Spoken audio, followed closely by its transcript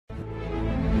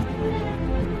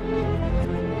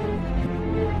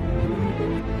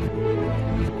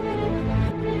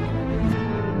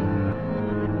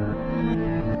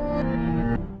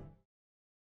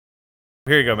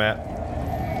Here you go,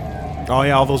 Matt. Oh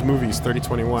yeah, all those movies,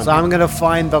 3021. So I'm gonna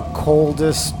find the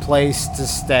coldest place to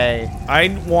stay.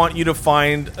 I want you to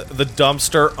find the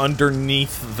dumpster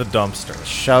underneath the dumpster.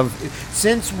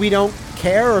 Since we don't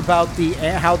care about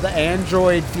how the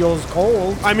android feels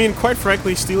cold. I mean, quite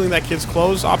frankly, stealing that kid's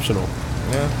clothes, optional.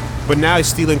 Yeah. But now he's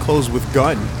stealing clothes with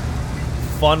gun.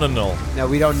 Funanal. No,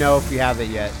 we don't know if we have it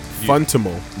yet.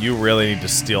 Funtimal. You really need to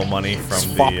steal money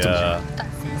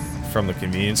from the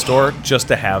convenience store just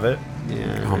to have it.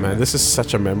 Yeah. Oh man, this is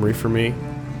such a memory for me.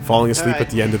 Falling asleep at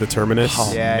the end of the Terminus.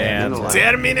 Oh, Yeah, man.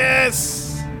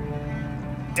 Terminus!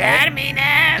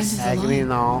 Terminus! Agony,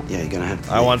 Yeah, you're gonna have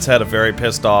to. I once had a very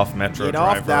pissed off Metro Get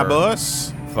driver off that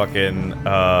bus! fucking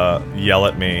yell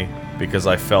at me because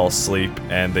I fell asleep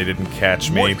and they didn't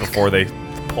catch me before they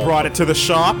Brought it to the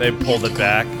shop. They pulled it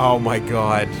back. Oh my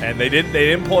god. And they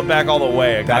didn't pull it back all the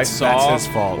way. A guy That's saw his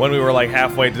fault. when we were like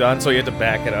halfway done, so you had to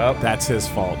back it up. That's his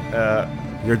fault.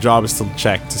 Your job is to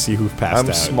check to see who passed out.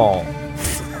 I'm small.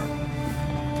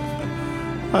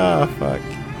 Oh fuck.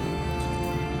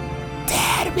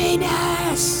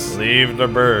 Terminus! Leave the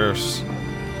bus.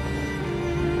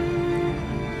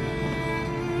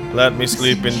 Let me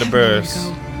sleep in the bus.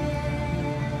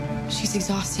 She's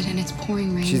exhausted and it's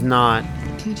pouring rain. She's not.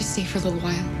 Can we just stay for a little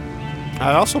while?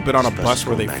 I've also been on a bus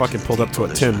where they fucking pulled up to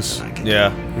a Tim's.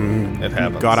 Yeah, it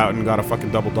happens. Got out and got a fucking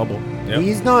double-double. Yep.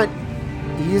 He's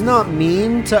not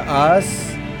mean to us.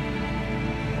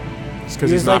 It's because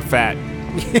he's not fat.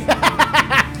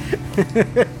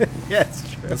 Yeah, it's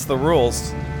true. That's the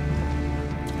rules.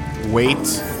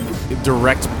 Weight,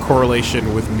 direct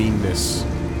correlation with meanness.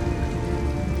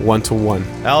 1 to 1.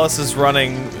 Alice is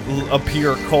running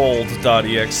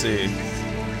appearcold.exe.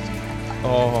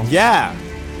 Oh. Yeah.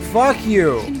 Fuck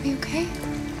you. Can you be okay?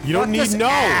 You don't need no.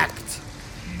 Act.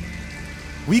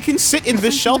 We can sit in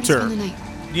this shelter.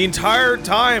 The entire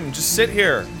time, just sit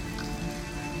here.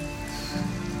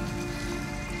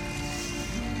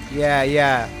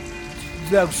 Yeah.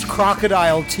 Those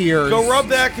crocodile tears. Go rub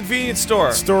that convenience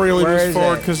store. Story only Where moves is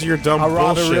forward it? because of your dumb I'll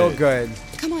rob bullshit. it real good.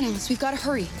 Come on, Alice. We've got to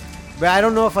hurry. But I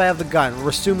don't know if I have the gun.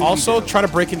 We're assuming. Also, we do. try to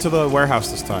break into the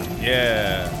warehouse this time.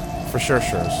 Yeah. For sure.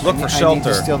 Look for I need shelter.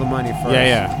 to steal the money first.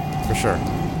 Yeah, for sure.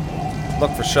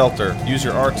 Look for shelter. Use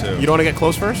your R2. You don't want to get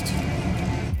close first?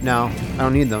 No, I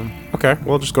don't need them. Okay,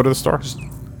 well, just go to the store.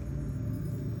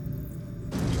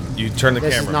 You turn the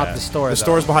This camera. is not Matt. the store. The though.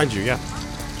 store's behind you, yeah.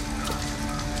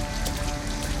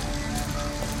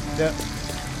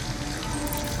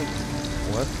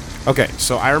 What? Okay,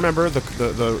 so I remember the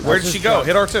Where did she go?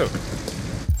 Hit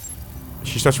R2.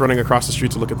 She starts running across the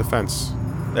street to look at the fence.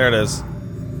 There it is.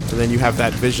 And then you have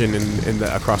that vision in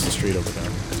the across the street over there.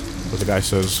 Where the guy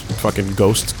says fucking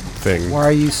ghost thing. Why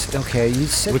are you? Okay, you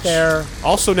sit Which there.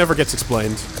 also never gets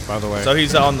explained, by the way. So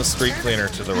he's on the street cleaner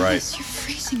to the right. Alice, you're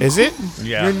freezing. Is it?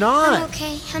 Yeah. You're not.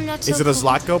 Okay, I'm not so Is it a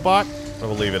cold. Zlatko bot? I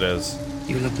believe it is.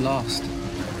 You look lost.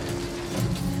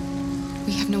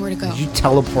 We have nowhere to go. Did you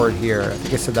teleport here? I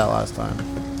think I said that last time.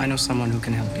 I know someone who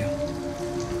can help you.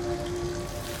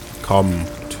 Come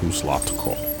to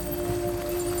Zlatko.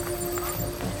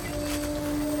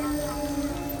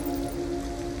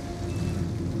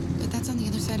 But that's on the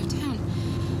other side of town.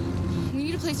 We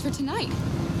need a place for tonight.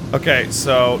 Okay,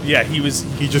 so yeah, he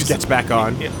Just gets back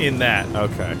on. in that,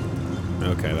 Okay.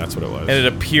 Okay, that's what it was. and it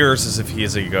appears as if he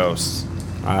is a ghost.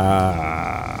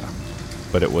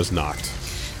 But it was not.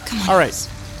 Come on. All Alice.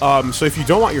 right. So if you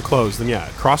don't want your clothes, then yeah,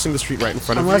 crossing the street right in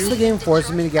front Unless of the you. game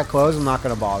forces me to get clothes, I'm not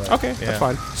gonna bother. Okay, Yeah. that's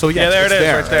fine. So yeah, Yeah, there it's it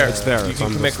is, right there. It's there. You It's can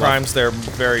on commit this left. crimes there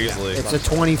very easily. It's a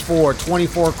 24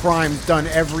 crimes done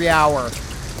every hour.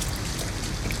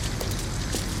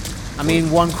 I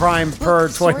mean, one crime per Look,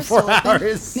 the store's 24 still open.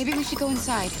 hours. Maybe we should go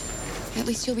inside. At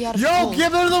least you'll be out of the Yo, cold.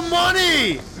 give her the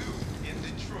money!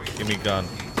 Give me gun.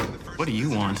 What do you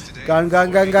want? Gun.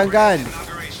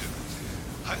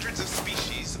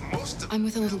 I'm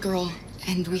with a little girl,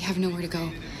 and we have nowhere to go.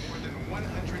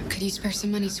 Could you spare some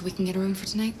money so we can get a room for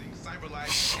tonight?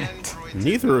 Shit.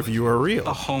 Neither of you are A real.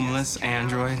 homeless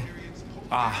android?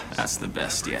 Ah, that's the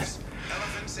best yet.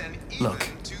 Look.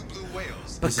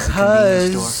 This is a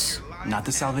convenience Because store, not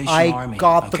the Salvation I Army.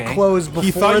 got the okay? clothes before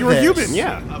He thought you were this. human.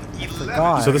 Yeah.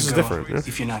 God. So this is Go different. Yeah?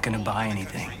 If you're not gonna buy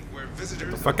anything.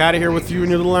 Fuck out of here with you and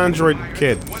your little android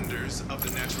kid.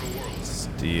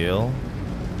 Steal.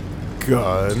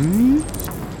 Gun.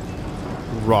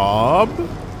 Rob.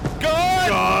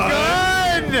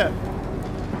 Gun!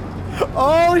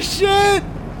 Oh shit!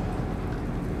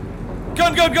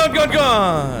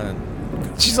 Gun!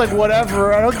 She's like,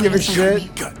 whatever, I don't give a shit.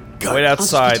 Wait I'll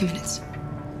just outside. be 2 minutes.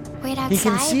 Wait outside. He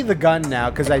can see the gun now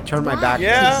because I turned my back.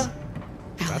 Yeah.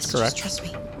 Alice, correct. Just trust me.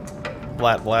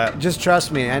 Blat blat. Just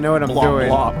trust me. I know what I'm Blop, doing.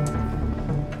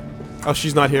 blop. Oh,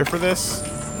 she's not here for this?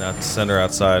 No, send her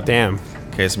outside. Damn.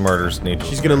 In case murders need.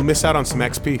 She's gonna miss out on some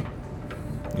XP.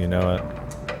 You know it.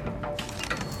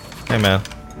 Hey man.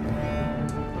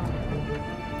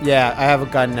 Yeah, I have a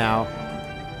gun now.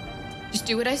 Just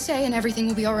do what I say and everything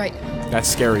will be alright.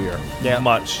 That's scarier. Yeah.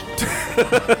 Much.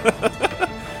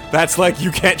 That's like, you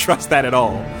can't trust that at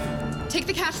all. Take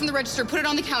the cash from the register, put it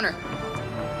on the counter.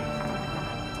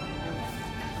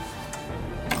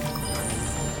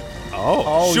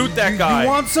 Oh. Shoot that guy. You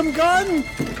want some gun?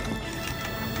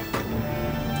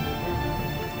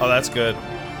 Oh, that's good.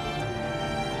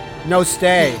 No,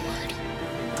 stay.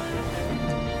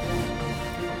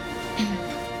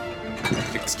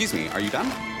 Excuse me, are you done?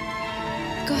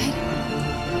 Go ahead.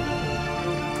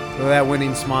 Look at that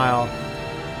winning smile.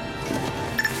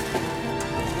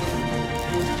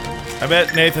 I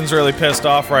bet Nathan's really pissed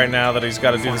off right now that he's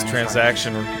got to do this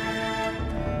transaction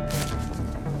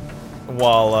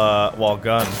while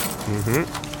gun.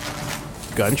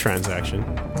 Gun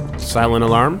transaction. Silent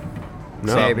alarm?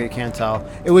 No. Say, but you can't tell.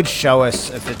 It would show us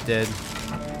if it did.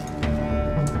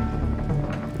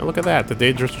 Oh, look at that. The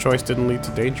dangerous choice didn't lead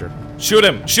to danger. Shoot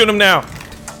him! Shoot him now!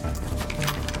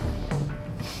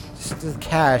 Just the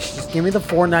cash. Just give me the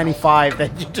 $4.95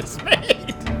 that you just made.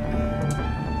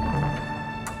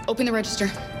 Open the register.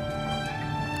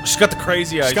 She's got the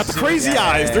crazy eyes. She's got the See crazy Yeah,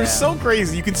 eyes. yeah, They're yeah. so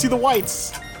crazy. You can see the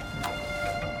whites.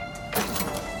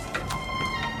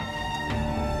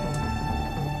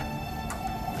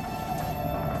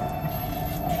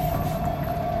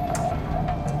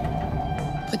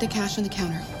 Put the cash on the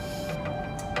counter.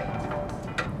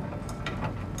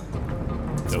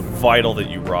 It's vital that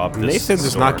you rob this Nathan does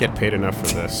store. not get paid enough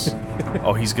for this.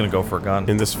 Oh, he's gonna go for a gun.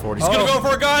 In this 40. He's gonna go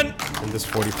for a gun! In this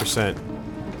 40%.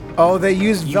 Oh, they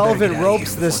used You better velvet get out of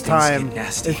ropes here this before things time. get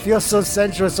nasty. It feels so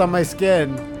sensuous on my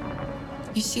skin.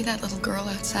 You see that little girl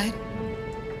outside?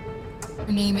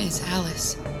 Her name is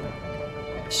Alice.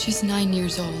 She's 9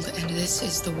 years old, and this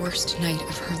is the worst night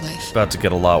of her life. About to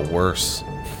get a lot worse.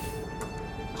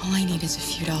 All I need is a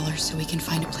few dollars so we can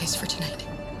find a place for tonight.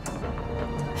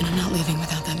 And I'm not leaving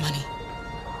without that money.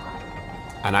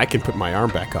 And I can put my arm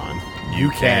back on.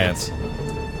 You can't.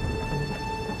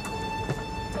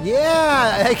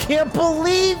 Yeah, I can't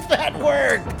believe that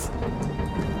worked.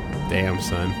 Damn,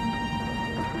 son.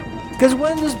 Because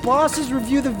when his bosses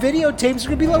review the videotapes,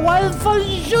 they're gonna be like, "Why the fuck did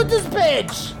you shoot this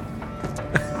bitch?"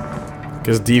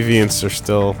 Because deviants are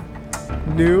still...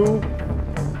 New.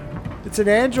 It's an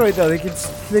Android though. They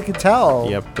can tell.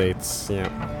 The updates, yeah.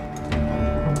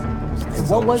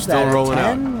 What was Still that? rolling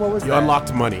 10? out. What was You that?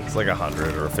 unlocked money. It's like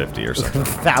 100 or 50 or something.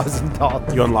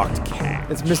 $1,000. You unlocked cash.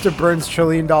 It's Mr. Burns' $1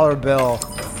 trillion bill.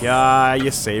 Yeah,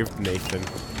 you saved Nathan.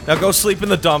 Now go sleep in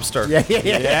the dumpster. Yeah.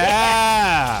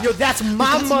 Yeah! Yo, that's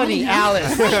my money,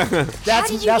 Alice.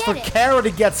 That's for Kara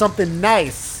to get something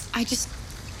nice. I just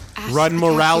asked the cashier for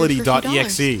 $2.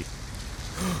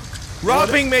 Runmorality.exe.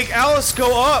 Robbing make Alice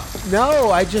go up.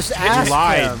 No, I just asked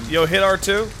lied. him. Yo, hit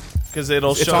R2. Because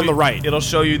it'll It's show on you, the right. It'll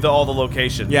show you all the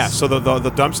locations. Yeah, so the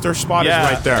dumpster spot is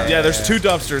right there. Yeah, there's two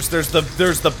dumpsters. There's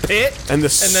the pit And the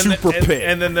then super pit.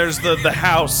 and then there's the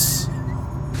house.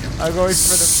 I'm going for the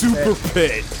Super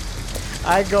pit. pit.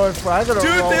 I'm gonna Dude,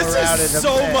 roll this around is in a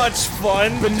so pit. much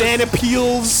fun. Banana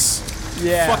peels.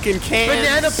 Yeah. Fucking cans.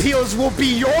 Banana peels will be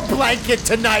your blanket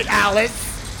tonight, Alice.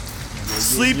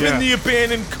 Sleep Yeah. in the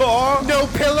abandoned car. No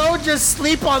pillow, just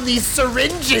sleep on these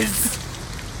syringes.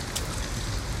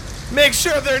 Make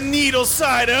sure they're needle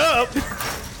side up.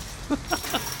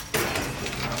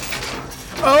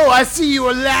 Oh, I see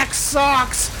you lack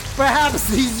socks. Perhaps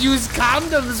these used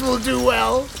condoms will do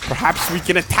well. Perhaps we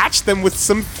can attach them with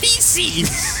some feces.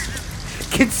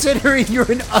 Considering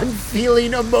you're an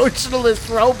unfeeling, emotionalist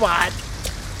robot.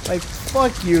 Like,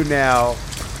 fuck you now.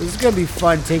 This is gonna be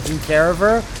fun taking care of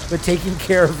her, but taking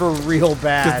care of her real Because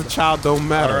bad. the child don't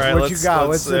matter. All right, What you got?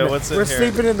 What's What's in what's it? in We're here?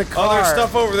 sleeping in the Oh, car. there's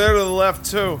stuff over there to the left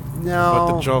too. No.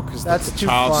 But the joke is that that's the too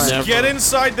child fun. never- Get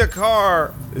inside the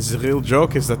car. The real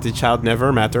joke is that the child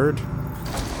never mattered.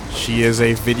 She is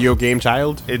a video game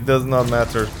child. It does not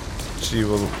matter. She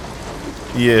will.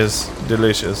 Yes,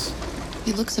 delicious.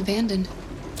 It looks abandoned.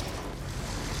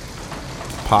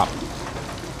 Pop.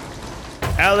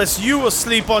 Alice, you will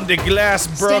sleep on the glass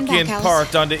Stand broken back, Alice.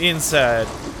 part on the inside.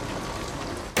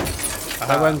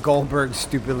 I when Goldberg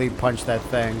stupidly punched that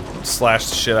thing. Slashed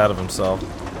the shit out of himself.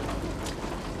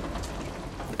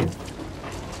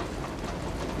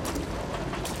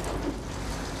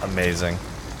 Amazing.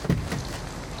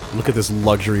 Look at this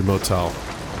luxury motel.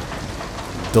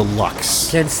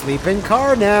 Deluxe. Can sleep in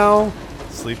car now.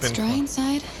 Sleep It's in. dry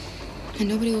inside, and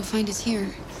nobody will find us here.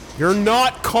 You're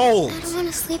not cold. I don't want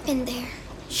to sleep in there.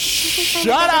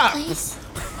 Shut up. Place.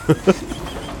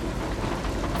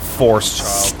 Force child.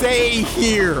 Stay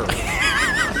here.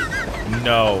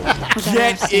 No.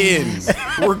 Get in.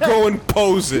 We're going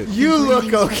pose it. You look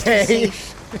Everything's supposed to be okay.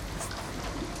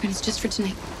 safe. And it's just for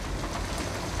tonight.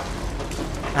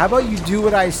 How about you do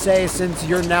what I say since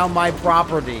you're now my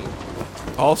property?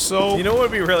 Also, You know what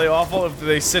would be really awful if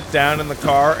they sit down in the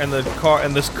car and the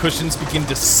cushions begin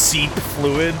to seep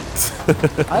fluid.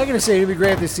 I was gonna say it'd be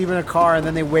great if they sleep in a car and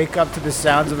then they wake up to the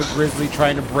sounds of a grizzly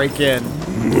trying to break in.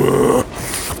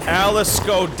 Alice,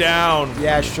 go down.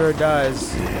 Yeah, sure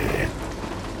does.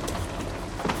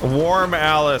 Warm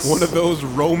Alice. one of those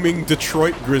roaming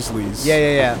Detroit Grizzlies.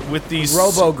 Yeah. with these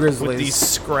Robo Grizzlies. with these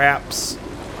scraps.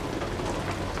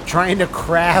 Trying to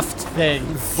craft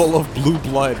things. Full of blue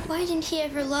blood. Why didn't he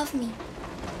ever love me?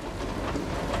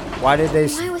 Why did they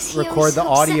Why was he record always the so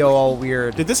upset audio with all me?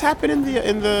 weird? Did this happen in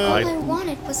the All I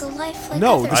wanted was a life like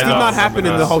No, others. this I did don't not happen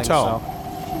in remember the that. hotel.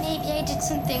 Maybe I did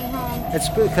something wrong. It's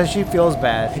because she feels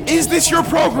bad. Is this your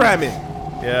programming?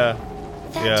 Yeah.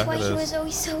 That's Yeah, why it he is. was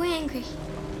always so angry.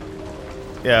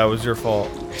 Yeah, it was your fault.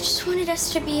 I just wanted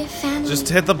us to be a family. Just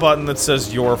hit the button that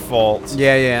says your fault.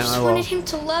 Yeah, I I just will. wanted him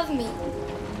to love me.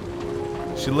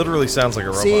 She literally sounds like a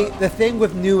robot. See, the thing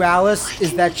with new Alice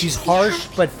is that she's harsh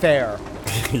but fair.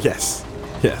 Yes.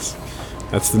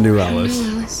 That's the new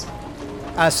Alice.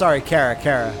 Alice. Sorry,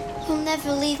 Kara. You'll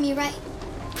never leave me, right?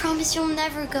 Promise you'll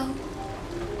never go.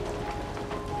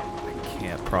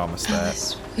 Can't promise that.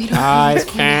 Alice, we don't know I what's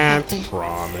going to can't happen.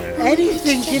 promise.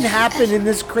 Anything can happen in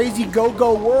this crazy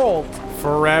go-go world.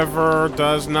 Forever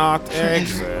does not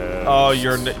exist. Oh,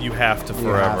 you have to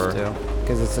forever.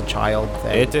 Because it's a child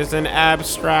thing. It is an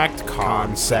abstract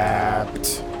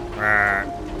concept.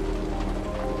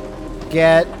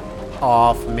 Get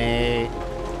off me.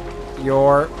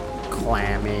 You're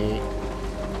clammy.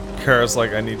 Kara's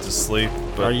like, I need to sleep,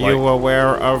 but Are you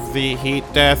aware of the heat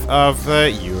death of the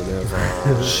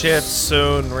universe? shit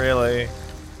soon, really.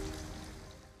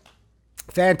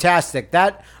 Fantastic.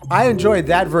 I enjoyed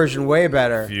that version way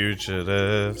better.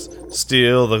 Fugitives,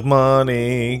 steal the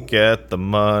money, get the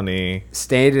money.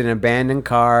 Stayed in an abandoned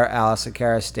car. Alice and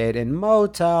Kara stayed in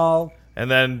motel.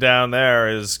 And then down there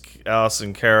is Alice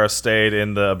and Kara stayed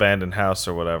in the abandoned house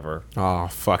or whatever. Oh,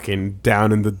 fucking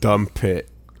down in the dump pit.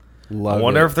 Love I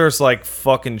wonder it. if there's like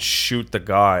fucking shoot the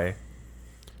guy.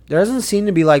 There doesn't seem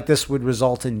to be like this would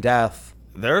result in death.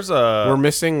 There's a We're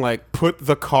missing, like, put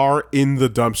the car in the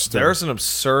dumpster. there's an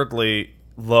absurdly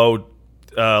low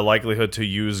likelihood to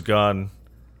use gun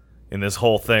in this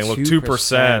whole thing. Look,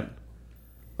 2%.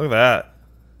 Look at that.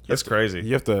 That's crazy.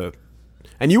 You have to...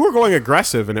 And you were going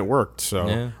aggressive, and it worked, so...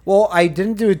 Yeah. Well, I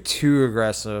didn't do it too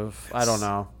aggressive. I don't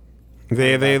know.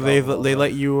 They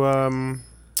let you,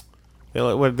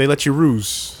 they let you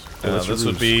ruse. They let you This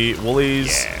would ruse. be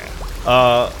Woolies.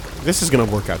 This is gonna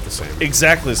work out the same.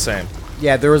 Exactly the same.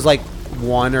 Yeah, there was like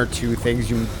one or two things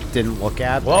you didn't look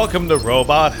at. Welcome to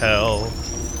Robot Hell.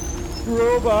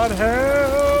 Robot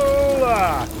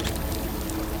hell!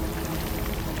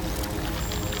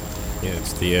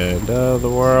 It's the end of the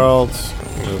world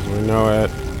as we know it.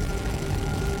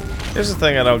 Here's the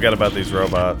thing I don't get about these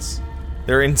robots.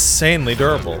 They're insanely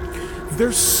durable.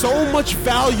 There's so much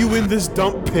value in this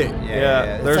dump pit.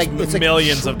 Yeah, there's it's like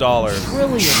millions of dollars.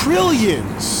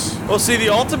 Trillions. Well, see, the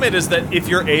ultimate is that if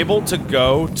you're able to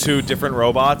go to different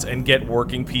robots and get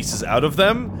working pieces out of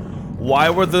them, why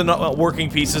were the working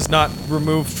pieces not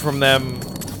removed from them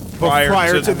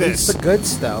prior to this? It's the good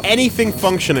stuff. Anything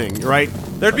functioning, right?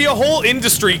 There'd be a whole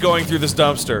industry going through this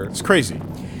dumpster. It's crazy.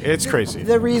 It's crazy.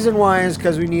 The reason why is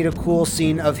because we need a cool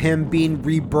scene of him being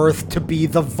rebirthed to be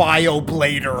the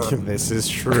Vioblader. This is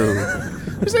true.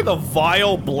 You say the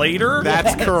Vile Blader?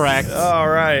 That's correct. All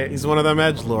right. He's one of them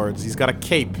edgelords. He's got a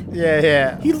cape.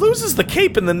 Yeah. He loses the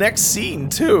cape in the next scene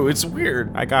too. It's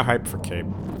weird. I got hyped for cape.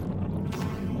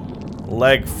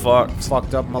 Leg fucked.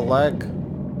 Fucked up my leg.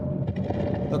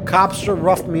 The cops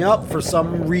roughed me up for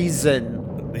some reason.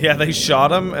 Yeah, they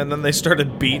shot him and then they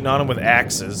started beating on him with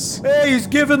axes. Hey, he's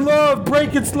giving love,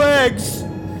 break its legs.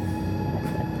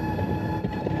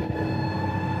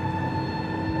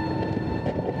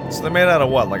 So they're made out of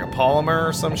what? Like a polymer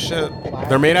or some shit?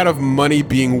 They're made out of money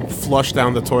being flushed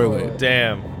down the toilet.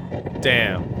 Damn.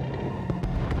 Damn.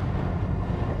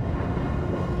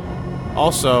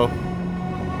 Also,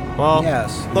 well,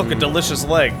 Yes. Look, a delicious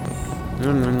leg.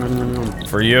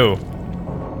 For you.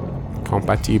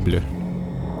 compatible.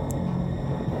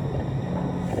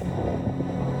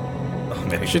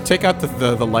 I should take out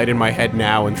the light in my head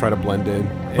now and try to blend in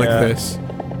like Yeah. this.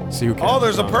 See who Oh,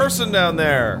 there's a catches on. person down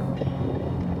there.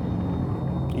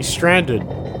 He's stranded.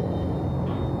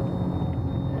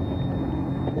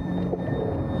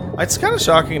 It's kind of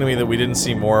shocking to me that we didn't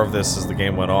see more of this as the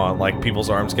game went on. Like, people's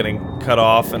arms getting cut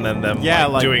off and then them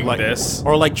doing this.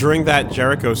 Or like during that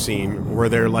Jericho scene where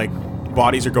they're like,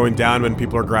 bodies are going down when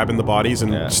people are grabbing the bodies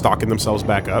and stocking themselves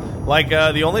back up. Like,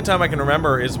 the only time I can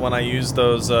remember is when I used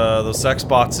those sex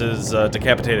bots as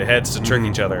decapitated heads to trick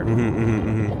each other.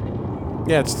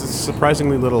 Yeah, it's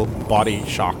surprisingly little body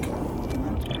shock.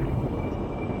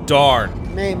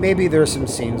 Darn. Maybe there's some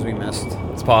scenes we missed.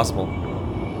 It's possible.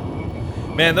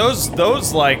 Man,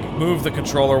 those like move the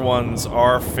controller ones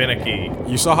are finicky.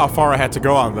 You saw how far I had to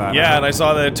go on that. Yeah, and I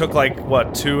saw that it took like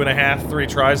what 2.5, 3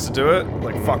 tries to do it.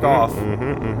 Like fuck off.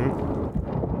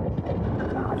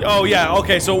 Oh yeah,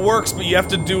 okay, so it works, but you have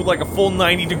to do like a full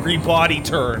 90-degree body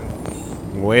turn.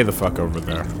 Way the fuck over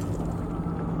there.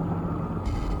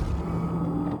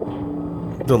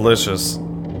 Delicious.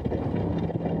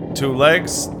 2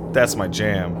 legs? That's my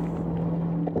jam.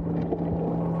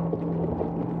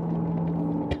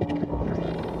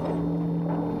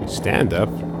 Stand up?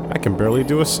 I can barely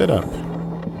do a sit-up.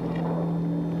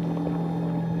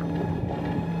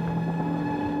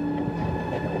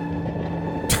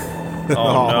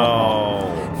 Oh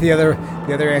no. The other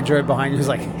android behind you is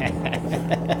like,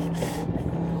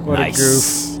 what a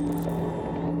goof.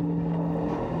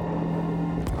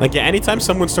 Like, yeah, anytime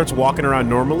someone starts walking around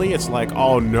normally, it's like,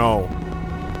 oh no.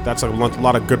 That's a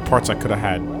lot of good parts I could have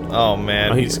had. Oh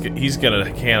man, he's gonna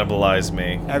cannibalize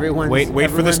me. Wait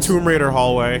for this Tomb Raider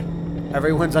hallway.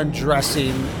 Everyone's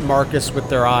undressing Marcus with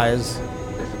their eyes.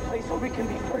 There's a place where we can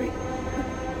be free.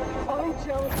 Find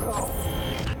Jericho.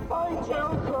 Find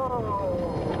Jericho.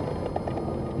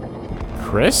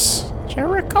 Chris?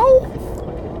 Jericho?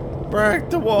 Break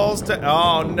the walls down.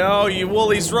 Oh no, you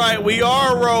Woolie's right. We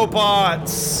are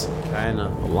robots. Kinda.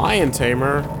 Lion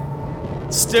tamer.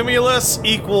 Stimulus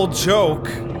equal joke.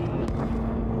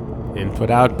 Input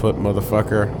output,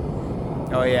 motherfucker.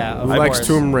 Oh yeah, Who likes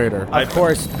Tomb Raider? Of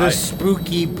course, the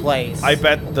spooky place. I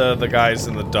bet the guys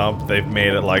in the dump, they've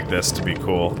made it like this to be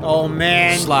cool. Oh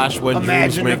man. Slash when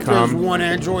imagine dreams may if come. there's one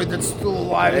android that's still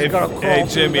alive. He's gotta crawl Hey through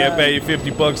Jimmy, I that. bet you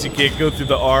 $50 you can't go through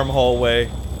the arm hallway.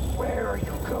 Where are you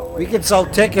going? We can sell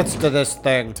tickets to this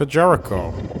thing. To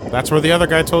Jericho. That's where the other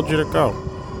guy told you to go.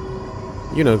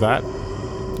 You know that.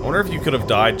 I wonder if you could have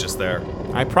died just there.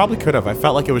 I probably could have. I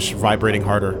felt like it was vibrating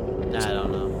harder. I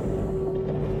don't know.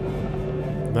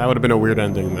 That would have been a weird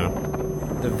ending, though.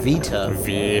 The Vita.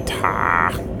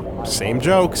 Vita. Same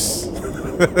jokes.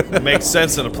 It makes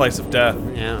sense in a place of death.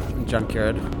 Yeah,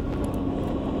 junkyard.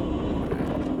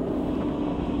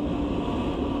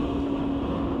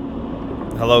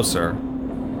 Hello, sir.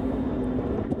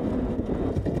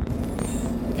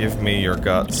 Give me your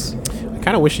guts. I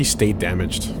kind of wish he stayed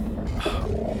damaged.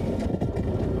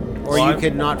 Or you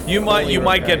could not. You might fully get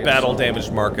repair battle yourself.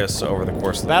 damaged Marcus over the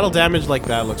course of the Battle damage like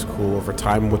that looks cool over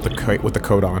time with the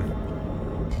coat on.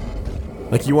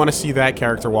 Like, you want to see that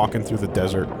character walking through the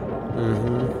desert.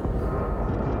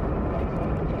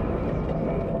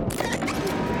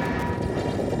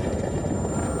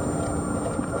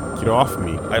 Get off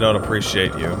me. I don't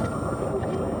appreciate you.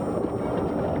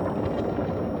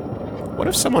 What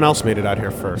if someone else made it out here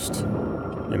first?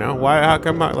 You know, why? How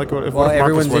come? Like, if, Well, what if Marcus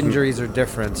everyone's wasn't- injuries are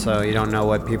different, so you don't know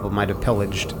what people might have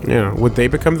pillaged. Yeah, would they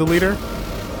become the leader,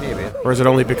 Maybe. or is it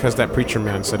only because that preacher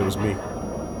man said it was me?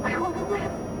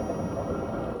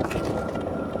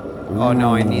 Oh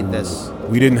no, I need this.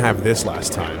 We didn't have this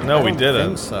last time. No, I we don't didn't.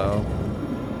 think so.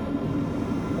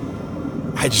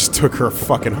 I just took her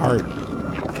fucking heart.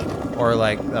 Or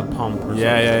like a pump. Or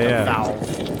Yeah, something, yeah, a yeah. valve.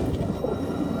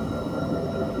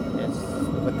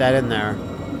 Yes. Put that in there.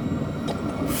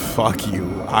 Fuck you.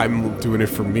 I'm doing it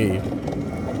for me.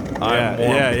 I'm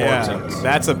more important.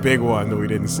 That's a big one that we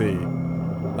didn't see.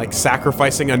 Like,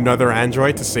 sacrificing another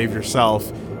android to save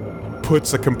yourself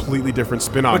puts a completely different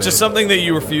spin on it. Which is something that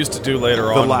you refuse to do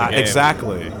later on in the game.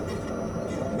 Exactly.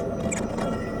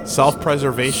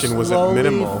 Self-preservation was at Slowly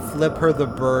minimal. flip her the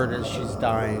bird as she's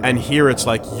dying. And here it's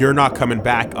like, you're not coming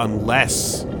back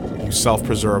unless you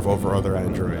self-preserve over other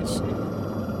androids.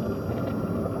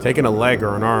 Taking a leg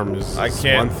or an arm is I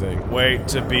can't one thing. wait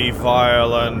to be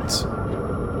violent.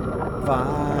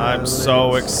 I'm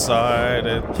so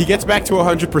excited. He gets back to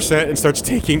 100% and starts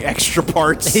taking extra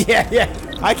parts. Yeah, yeah.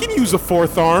 I can use a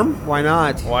fourth arm. Why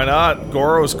not? Why not?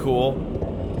 Goro's cool.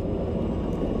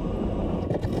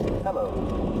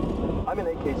 Hello. I'm an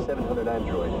AK-700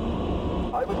 android.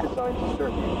 I was designed to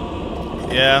serve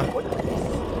you. Yeah,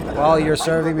 Well, you're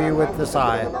serving me with this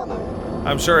eye.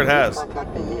 I'm sure it has.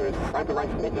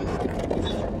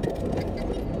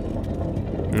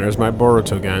 There's my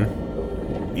Boruto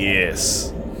gun.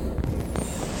 Yes.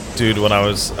 Dude, when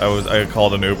I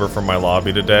called an Uber from my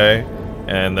lobby today,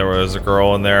 And there was a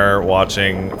girl in there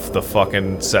watching the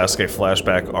fucking Sasuke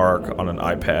flashback arc on an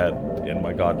iPad in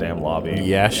my goddamn lobby.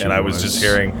 Yeah, she And I was just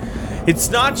hearing, it's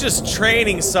not just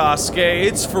training, Sasuke,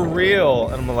 it's for real.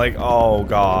 And I'm like, oh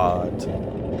god.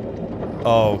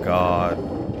 Oh god.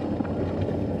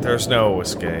 There's no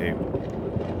escape.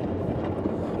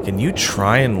 Can you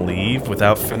try and leave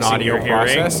without fixing An audio your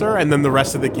hearing? processor, and then the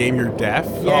rest of the game you're deaf?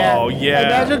 Yeah. Oh, yeah.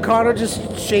 Imagine Connor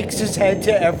just shakes his head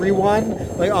to everyone.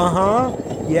 Like, uh-huh.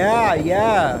 Yeah,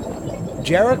 yeah.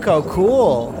 Jericho,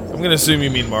 cool. I'm gonna assume you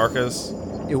mean Marcus.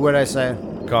 What'd I say?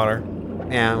 Connor.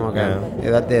 Yeah, I'm okay. Yeah,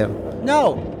 that did.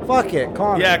 No, fuck it,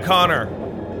 Connor. Yeah, Connor.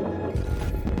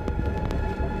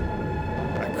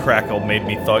 That crackle made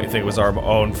me think it was our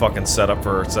own fucking setup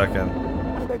for a second.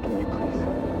 Beckon you, please.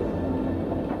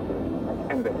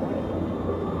 And then.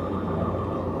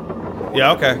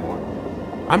 Yeah, okay.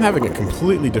 I'm having a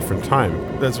completely different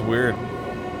time. That's weird.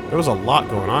 There was a lot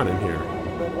going on in here.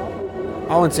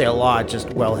 I wouldn't say a lot, just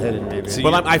well hidden, maybe. See,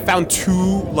 Well, I found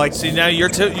two, like... See, now you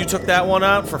took that one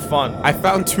out for fun. I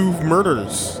found two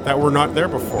murders that were not there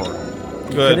before.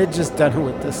 Could Good. have just done it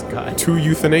with this guy. Two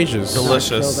euthanasias.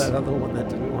 Delicious. Kill that other one that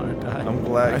didn't want to die. I'm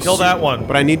glad. Kill that one.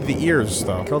 But I need the ears,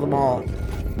 though. Kill them all.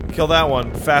 Kill that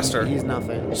one. Faster. He's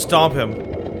nothing. Stomp him.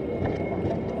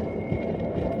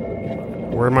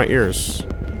 Where are my ears?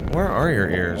 Where are your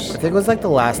ears? I think it was like the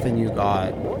last thing you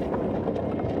got.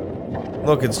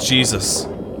 Look, it's Jesus.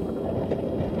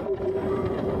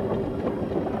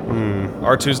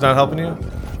 R2's not helping you?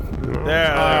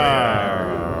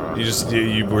 There.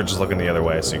 You were just looking the other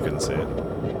way, so you couldn't see it.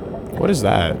 What is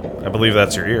that? I believe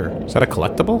that's your ear. Is that a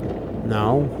collectible?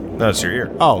 No. No, it's your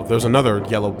ear. Oh, there's another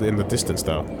yellow in the distance,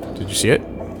 though. Did you see it?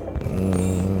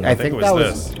 I think think it that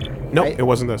was was. this. No, I- it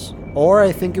wasn't this. Or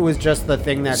I think it was just the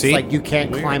thing that's See? like you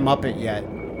can't Weird. climb up it yet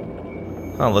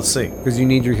Oh, let's see. because you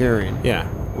need your hearing. Yeah.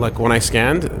 Like, when I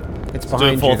scanned... It's doing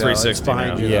behind full you. Though. It's 360 behind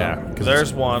now. you. Yeah. though. 'cause There's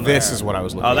it's- one This there. is what I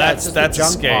was looking Oh, at. Yeah, it's just that's a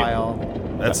junk escape.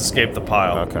 pile. That's escape the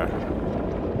pile. Okay.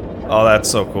 Oh, that's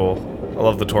so cool. I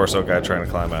love the torso guy trying to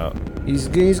climb out. He's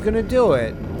gonna do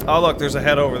it. Oh, look, there's a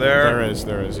head over there. There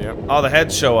is, yep. Oh, the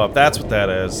heads show up. That's what that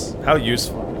is. How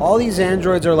useful. All these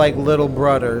androids are like little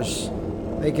brothers.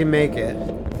 They can make it.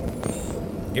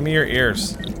 Give me your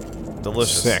ears.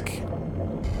 Delicious. Sick.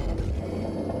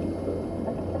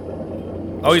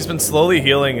 Oh, he's been slowly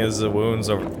healing his wounds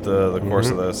over the course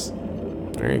of this.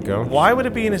 There you go. Why would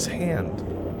it be in his hand?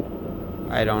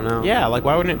 I don't know. Yeah, like,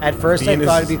 why wouldn't it At first, be I in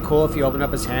thought his- it'd be cool if he opened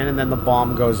up his hand and then the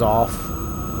bomb goes off.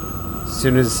 As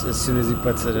soon as he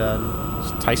puts it in.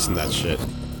 Just Tyson that shit.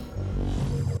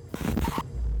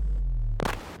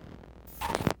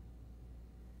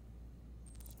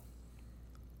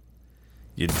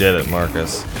 You did it,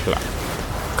 Marcus.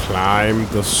 Climb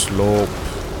the slope.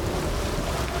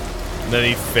 And then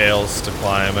he fails to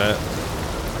climb it.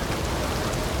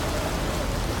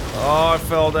 Oh, I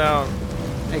fell down.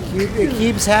 It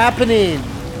keeps happening.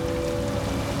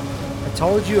 I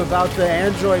told you about the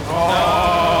android.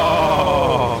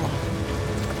 Oh.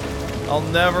 I'll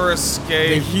never The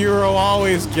escape. hero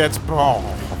always gets ball.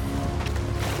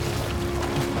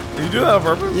 You do that on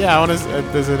purpose? Yeah, I want to.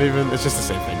 Does it even? It's just the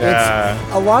same thing. Yeah.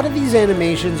 A lot of these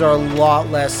animations are a lot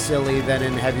less silly than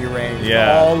in Heavy Rain.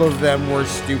 Yeah. All of them were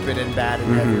stupid and bad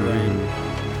in Heavy Rain.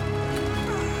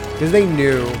 Because they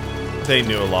knew. They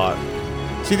knew a lot.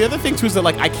 See, the other thing too is that,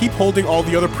 like, I keep holding all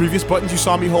the other previous buttons you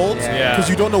saw me hold. Yeah. Because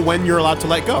you don't know when you're allowed to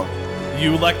let go.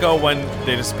 You let go when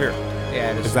they disappear.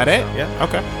 Yeah, Is that it? Yeah.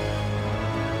 Okay.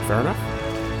 Fair enough.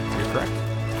 You're correct.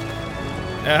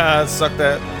 Ah, suck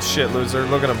that shit, loser.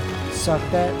 Look at him. Suck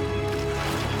that.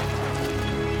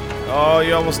 Oh,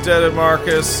 you almost did it,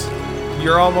 Marcus.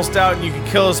 You're almost out, and you can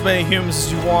kill as many humans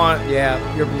as you want. Yeah,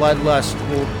 your bloodlust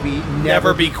will be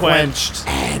Never be quenched.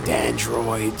 And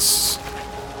androids.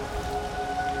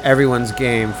 Everyone's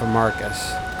game for Marcus.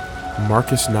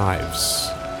 Marcus Knives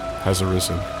has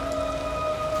arisen.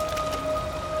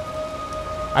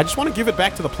 I just want to give it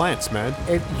back to the plants, man.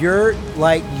 If you're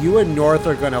like, you and North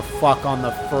are gonna fuck on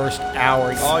the first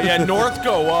hour. Oh, yeah, North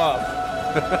go up.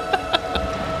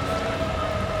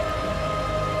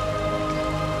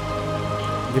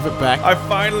 Give it back I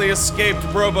finally escaped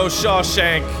Robo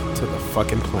Shawshank. to the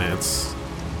fucking plants.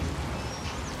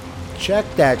 Check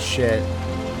that shit.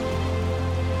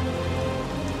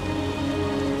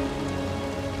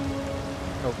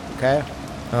 Oh, okay.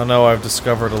 Oh no, I've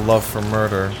discovered a love for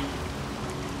murder.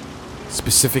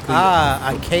 Specifically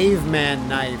Ah, a caveman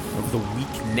knife. of the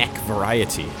weak neck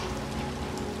variety.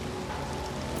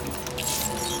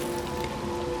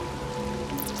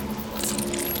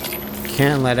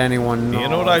 Can't let anyone know. You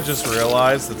know what I just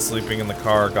realized that sleeping in the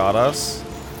car got us?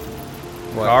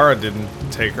 Kara didn't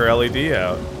take her LED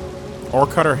out. Or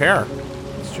cut her hair.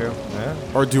 It's true. Yeah.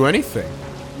 Or do anything.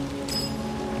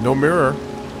 No mirror.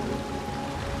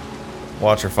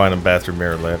 Watch her find a bathroom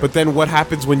mirror later. But then what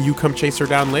happens when you come chase her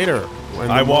down later? When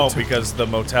I the won't motel- because the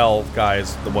motel guy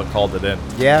is the one called it in.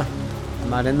 Yeah. I'm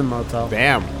not in the motel.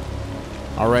 Damn.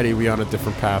 Already we on a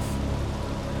different path.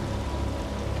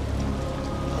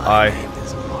 I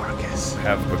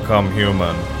have become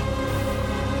human.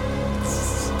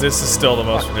 This is still the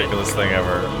most ridiculous thing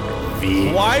ever.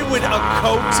 Why would a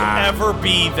coat ever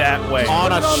be that way?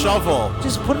 On a shovel.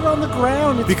 Just put it on the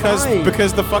ground. It's fine.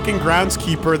 Because the fucking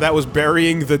groundskeeper that was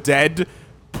burying the dead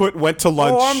went to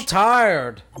lunch. Oh, I'm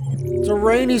tired. It's a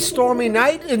rainy, stormy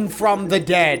night and from the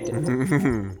dead.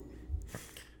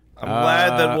 I'm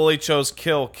glad that Wooly chose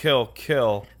kill, kill,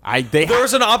 kill.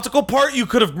 There's an optical part you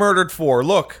could have murdered for.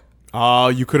 Look. Oh,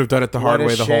 you could have done it the hard What a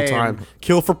way the whole shame. time.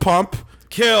 Kill for pump.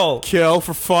 Kill. Kill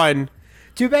for fun.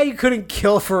 Too bad you couldn't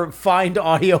kill for find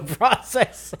audio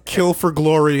process. Kill for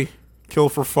glory. Kill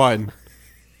for fun.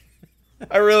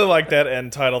 I really like that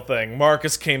end title thing.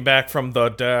 Marcus came back from the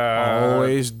dead.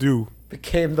 Always do.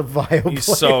 Became the vile He's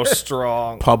player. so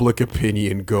strong. Public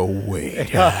opinion go way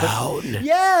down.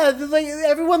 Yeah, like,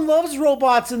 everyone loves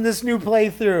robots in this new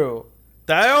playthrough.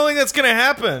 I don't think that's gonna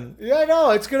happen. Yeah, I know.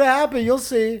 It's going to happen. You'll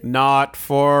see. Not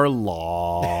for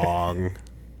long.